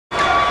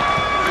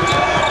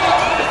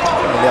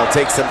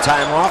take some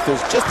time off.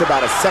 There's just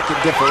about a second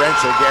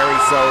differential, Gary,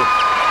 so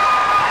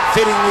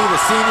fittingly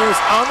the seniors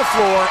on the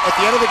floor at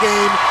the end of the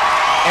game,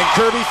 and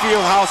Kirby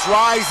Fieldhouse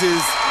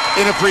rises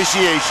in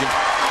appreciation.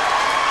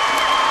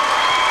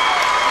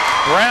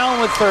 Brown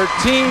with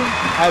 13,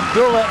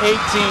 Abdullah 18,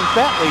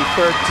 Bentley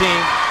 13,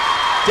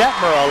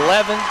 Detmer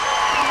 11,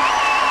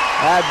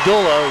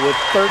 Abdullah with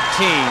 13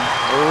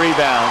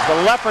 rebounds.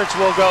 The Leopards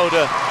will go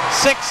to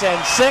 6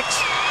 and 6.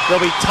 They'll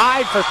be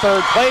tied for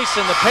third place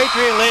in the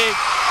Patriot League.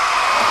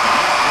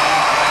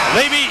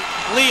 They beat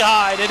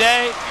Lehigh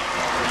today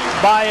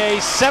by a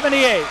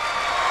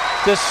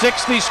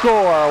 78-60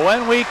 score.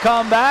 When we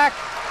come back,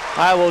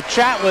 I will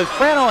chat with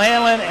Fran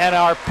O'Hanlon and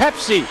our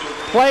Pepsi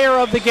player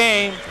of the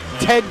game,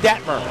 Ted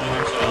Detmer.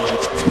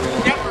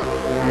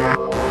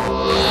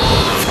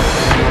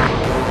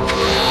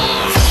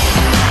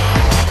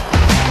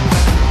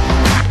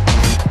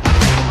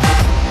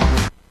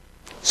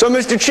 So,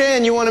 Mr.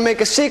 Chan, you want to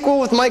make a sequel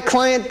with my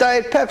client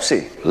Diet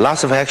Pepsi?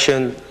 Lots of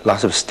action,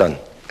 lots of stunt.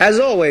 As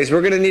always,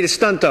 we're going to need a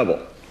stunt double.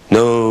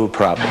 No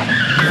problem.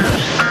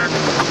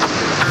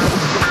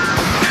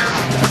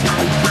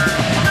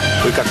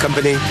 We got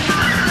company.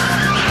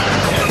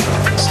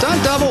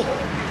 Stunt double.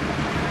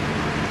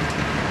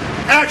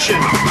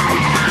 Action!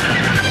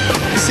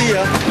 See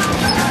ya.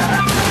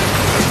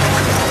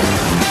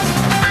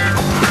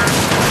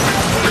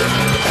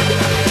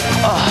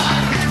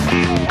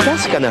 Oh,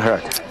 that's gonna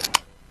hurt.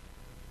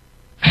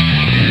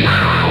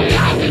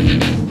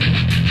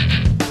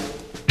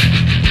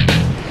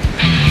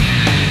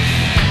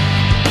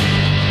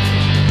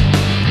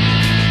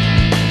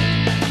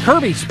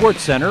 Kirby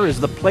Sports Center is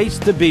the place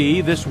to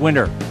be this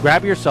winter.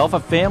 Grab yourself a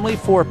family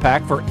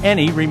 4-pack for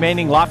any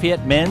remaining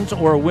Lafayette men's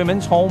or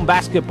women's home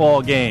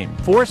basketball game.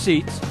 4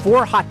 seats,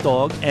 4 hot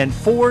dogs, and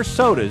 4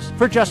 sodas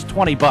for just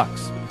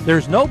 $20.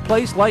 There's no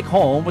place like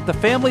home with the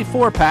family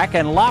 4-pack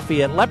and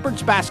Lafayette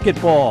Leopards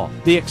basketball.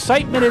 The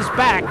excitement is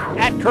back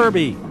at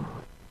Kirby.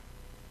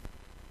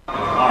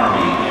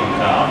 Army in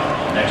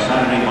town next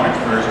Saturday, March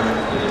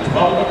 1st, with a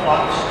 12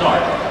 o'clock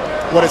start.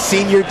 What a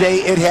senior day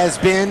it has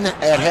been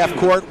at half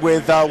court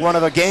with one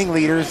of the gang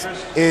leaders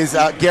is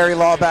Gary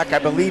Lawback. I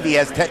believe he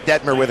has Ted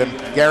Detmer with him.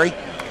 Gary?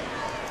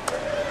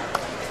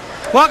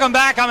 Welcome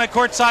back. I'm at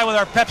courtside with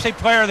our Pepsi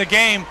player of the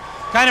game,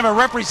 kind of a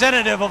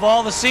representative of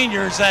all the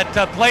seniors that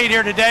played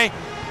here today.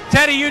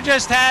 Teddy, you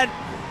just had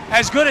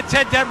as good a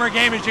Ted Detmer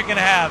game as you can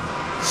have.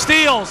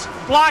 Steals,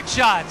 block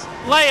shots,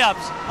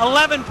 layups,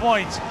 11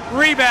 points,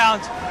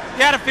 rebounds.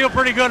 You had to feel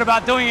pretty good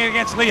about doing it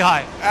against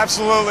Lehigh.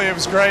 Absolutely, it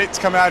was great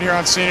to come out here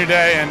on senior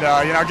day and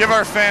give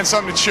our fans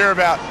something to cheer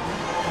about.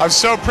 I was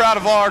so proud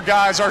of all our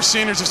guys, our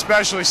seniors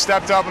especially,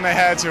 stepped up when they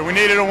had to. We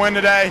needed a win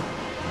today.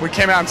 We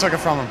came out and took it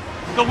from them.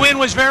 The win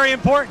was very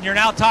important. You're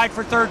now tied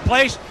for third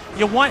place.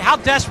 How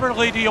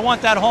desperately do you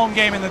want that home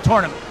game in the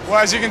tournament? Well,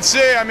 as you can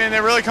see, I mean,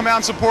 they really come out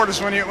and support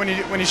us when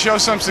you show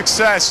some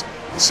success.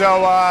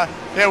 So,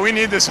 yeah, we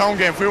need this home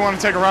game. If we want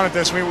to take a run at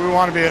this, we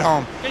want to be at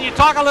home. Can you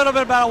talk a little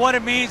bit about what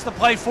it means to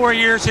play 4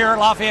 years here at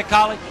Lafayette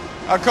College?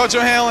 Coach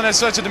O'Hanlon has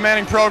such a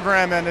demanding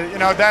program, and,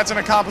 that's an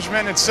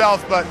accomplishment in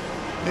itself. But,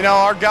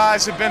 our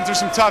guys have been through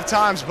some tough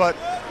times, but,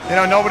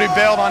 nobody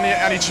bailed on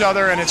each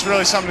other, and it's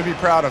really something to be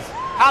proud of.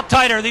 How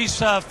tight are these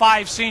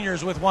 5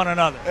 seniors with one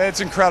another?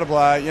 It's incredible.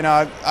 I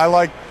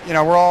like,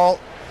 we're all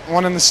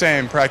one and the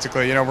same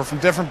practically. We're from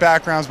different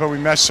backgrounds, but we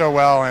mesh so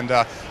well, and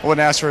I wouldn't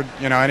ask for,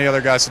 any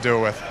other guys to do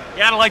it with. You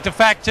gotta like the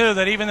fact, too,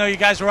 that even though you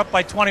guys were up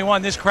by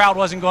 21, this crowd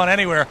wasn't going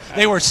anywhere.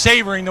 They were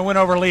savoring the win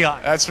over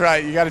Lehigh. That's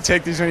right. You got to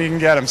take these when you can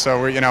get them,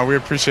 so we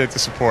appreciate the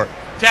support.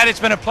 Ted, it's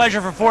been a pleasure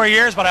for 4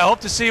 years, but I hope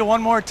to see you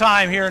one more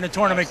time here in the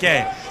tournament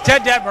game.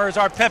 Ted Detmer is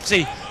our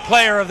Pepsi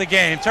player of the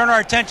game. Turn our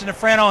attention to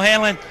Fran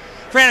O'Hanlon.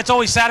 Fran, it's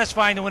always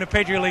satisfying to win a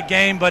Patriot League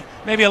game, but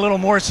maybe a little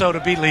more so to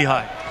beat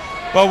Lehigh.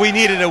 Well, we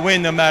needed a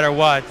win no matter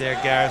what there,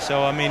 Gareth.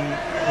 So, I mean,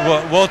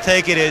 we'll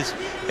take it.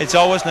 It's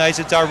always nice.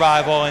 It's our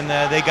rival, and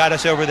they got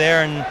us over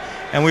there,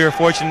 and we were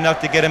fortunate enough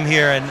to get them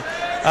here.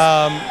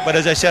 But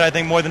as I said, I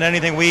think more than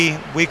anything,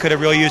 we could have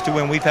really used to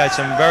win. We've had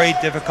some very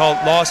difficult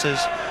losses.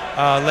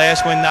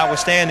 Last win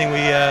notwithstanding,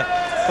 we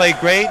played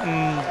great,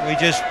 and we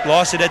just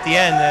lost it at the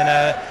end.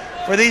 And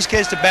for these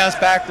kids to bounce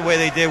back the way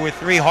they did with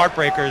 3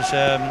 heartbreakers,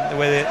 the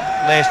way the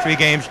last 3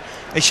 games,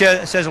 it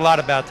says a lot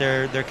about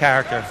their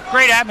character.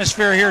 Great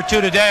atmosphere here, too,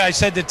 today. I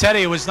said to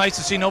Teddy, it was nice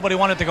to see nobody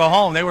wanted to go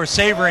home. They were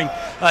savoring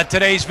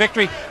today's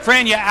victory.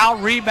 Fran, you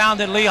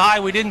out-rebounded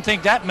Lehigh. We didn't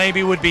think that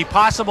maybe would be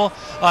possible.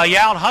 You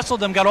out-hustled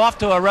them, got off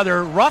to a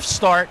rather rough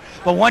start,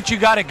 but once you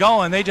got it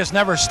going, they just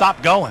never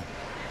stopped going.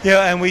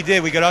 Yeah, and we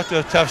did. We got off to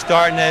a tough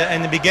start, and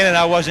in the beginning,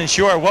 I wasn't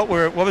sure what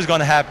was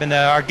going to happen.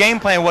 Our game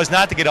plan was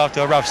not to get off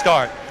to a rough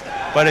start,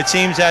 but it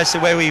seems that's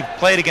the way we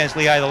played against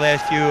Lehigh the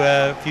last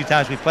few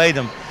times we played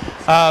them.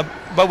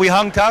 But we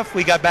hung tough.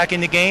 We got back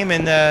in the game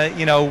and,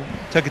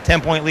 took a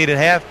 10-point lead at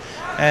half.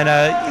 And,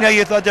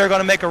 you thought they were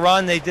going to make a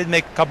run. They did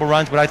make a couple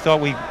runs, but I thought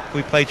we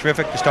played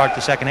terrific to start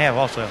the second half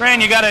also.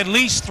 Fran, you got at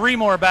least 3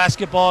 more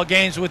basketball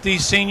games with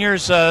these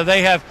seniors.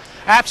 They have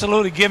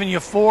Absolutely, giving you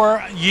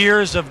 4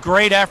 years of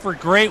great effort,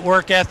 great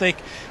work ethic.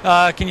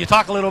 Can you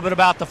talk a little bit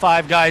about the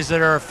 5 guys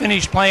that are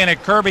finished playing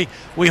at Kirby?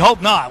 We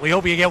hope not. We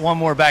hope you get one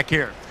more back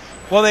here.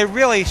 Well, they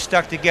really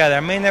stuck together.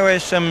 I mean, there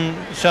was some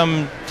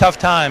tough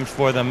times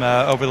for them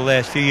over the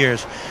last few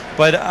years,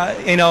 but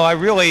you know, I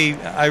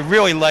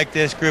really like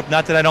this group.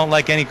 Not that I don't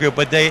like any group,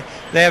 but they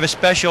have a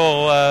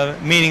special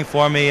meaning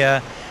for me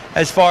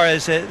as far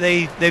as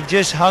they've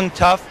just hung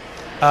tough.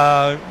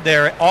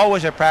 They're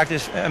always at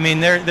practice. I mean,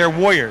 they're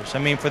warriors. I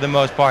mean, for the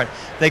most part,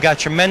 they got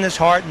tremendous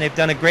heart, and they've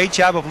done a great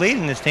job of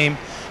leading this team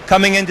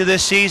coming into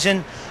this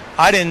season.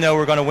 I didn't know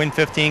we were going to win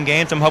 15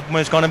 games. I'm hoping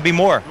it's going to be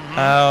more.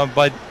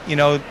 But you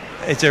know,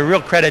 it's a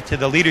real credit to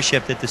the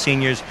leadership that the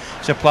seniors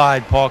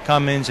supplied: Paul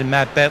Cummins and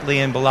Matt Betley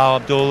and Bilal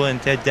Abdullah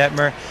and Ted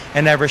Detmer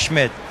and Ever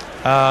Schmidt.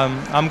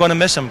 I'm going to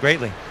miss them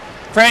greatly.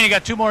 Fran, you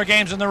got 2 more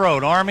games on the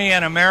road, Army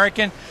and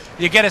American.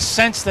 You get a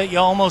sense that you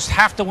almost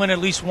have to win at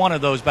least one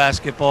of those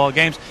basketball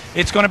games.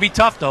 It's going to be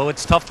tough, though.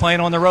 It's tough playing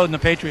on the road in the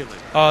Patriot League.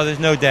 Oh, there's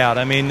no doubt.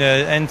 I mean,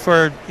 and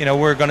for, you know,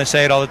 we're going to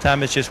say it all the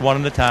time, it's just one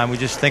at a time. We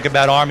just think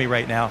about Army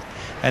right now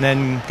and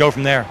then go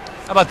from there.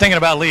 How about thinking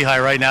about Lehigh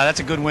right now? That's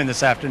a good win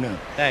this afternoon.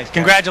 Thanks.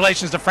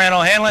 Congratulations to Fran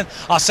O'Hanlon.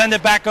 I'll send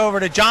it back over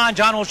to John.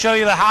 John will show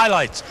you the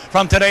highlights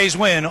from today's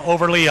win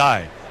over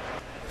Lehigh.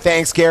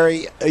 Thanks,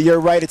 Gary. You're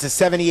right. It's a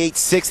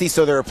 78-60,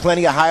 so there are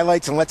plenty of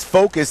highlights, and let's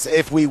focus,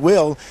 if we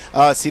will,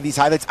 see these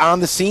highlights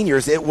on the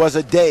seniors. It was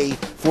a day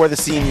for the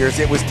seniors.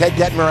 It was Ted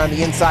Detmer on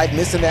the inside,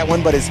 missing that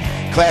one, but his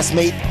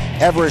classmate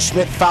Everett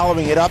Schmidt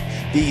following it up.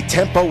 The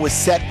tempo was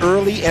set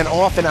early and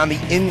often on the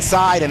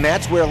inside, and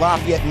that's where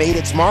Lafayette made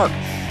its mark.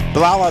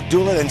 Bilal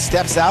Abdullah then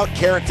steps out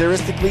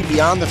characteristically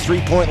beyond the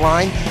three-point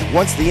line.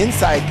 Once the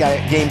inside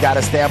game got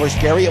established,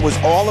 Gary, it was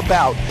all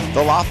about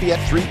the Lafayette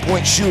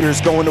three-point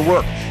shooters going to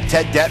work.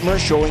 Ted Detmer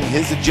showing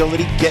his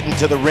agility, getting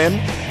to the rim.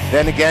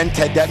 Then again,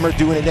 Ted Detmer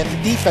doing it at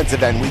the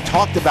defensive end. We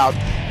talked about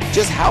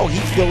just how he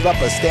filled up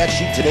a stat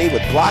sheet today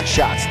with block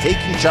shots,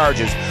 taking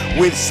charges,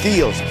 with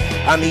steals.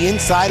 On the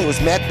inside, it was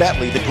Matt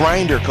Betley, the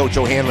grinder, Coach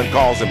O'Hanlon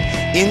calls him.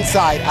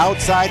 Inside,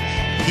 outside,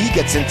 he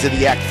gets into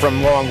the act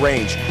from long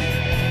range.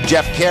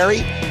 Jeff Carey,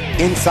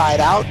 inside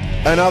out,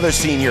 another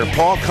senior.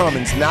 Paul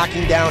Cummins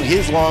knocking down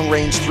his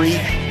long-range three,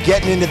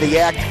 getting into the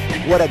act.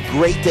 What a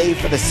great day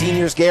for the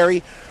seniors,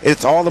 Gary.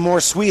 It's all the more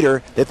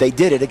sweeter that they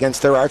did it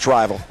against their arch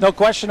rival. No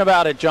question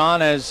about it,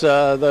 John. As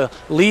the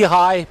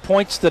Lehigh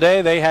points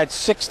today, they had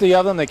 60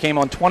 of them. They came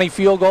on 20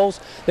 field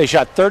goals. They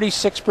shot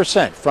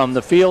 36% from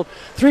the field,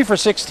 3 for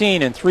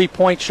 16 in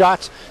three-point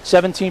shots,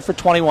 17 for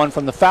 21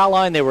 from the foul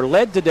line. They were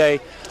led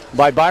today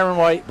by Brian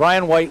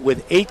White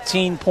with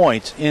 18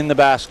 points in the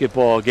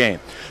basketball game.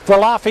 For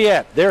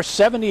Lafayette, their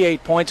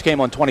 78 points came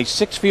on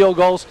 26 field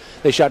goals.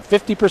 They shot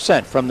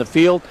 50% from the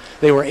field.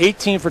 They were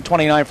 18 for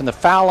 29 from the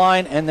foul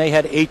line, and they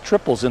had 8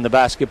 triples in the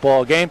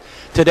basketball game.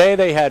 Today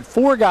they had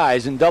 4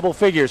 guys in double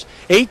figures,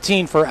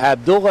 18 for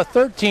Abdullah,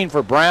 13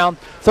 for Brown,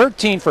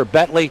 13 for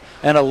Betley,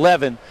 and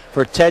 11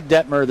 for Ted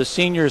Detmer. The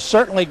seniors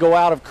certainly go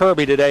out of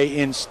Kirby today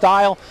in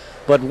style,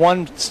 but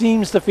one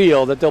seems to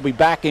feel that they'll be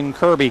back in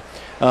Kirby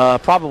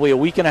probably a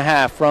week and a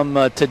half from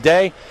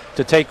today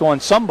to take on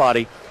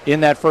somebody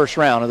in that first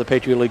round of the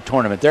Patriot League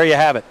tournament. There you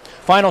have it.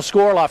 Final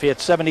score, Lafayette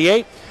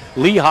 78,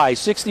 Lehigh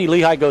 60.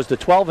 Lehigh goes to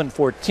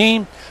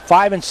 12-14,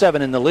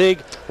 5-7 in the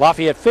league.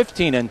 Lafayette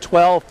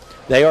 15-12.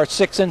 They are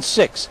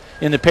 6-6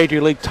 in the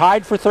Patriot League,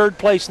 tied for third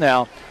place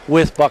now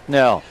with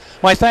Bucknell.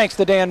 My thanks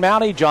to Dan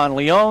Mounty, John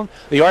Leone,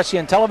 the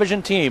RCN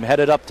television team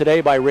headed up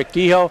today by Rick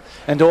Kehoe,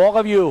 and to all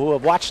of you who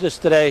have watched us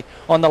today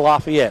on the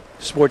Lafayette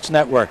Sports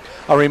Network.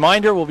 A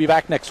reminder, we'll be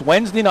back next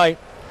Wednesday night,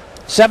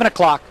 7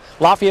 o'clock.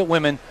 Lafayette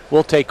women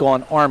will take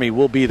on Army.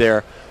 We'll be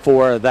there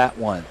for that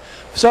one.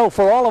 So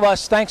for all of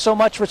us, thanks so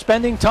much for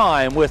spending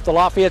time with the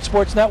Lafayette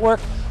Sports Network.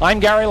 I'm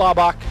Gary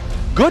Laubach.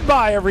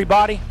 Goodbye,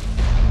 everybody.